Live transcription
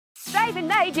Save in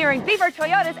May during Beaver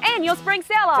Toyota's annual spring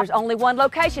sale-off. There's only one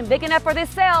location big enough for this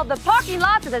sale, the parking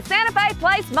lots of the Santa Fe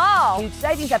Place Mall. Huge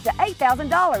savings up to $8,000.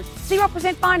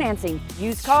 0% financing.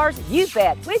 Used cars, you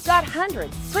bet. We've got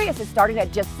hundreds. Prius is starting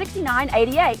at just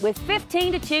 $69.88 with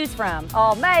 15 to choose from.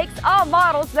 All makes, all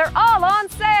models, they're all on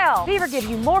sale. Beaver gives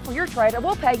you more for your trade or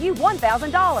we'll pay you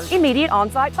 $1,000. Immediate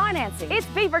on-site financing. It's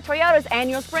Beaver Toyota's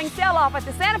annual spring sell-off at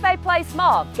the Santa Fe Place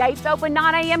Mall. Gates open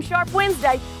 9 a.m. sharp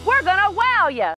Wednesday. We're gonna wow ya!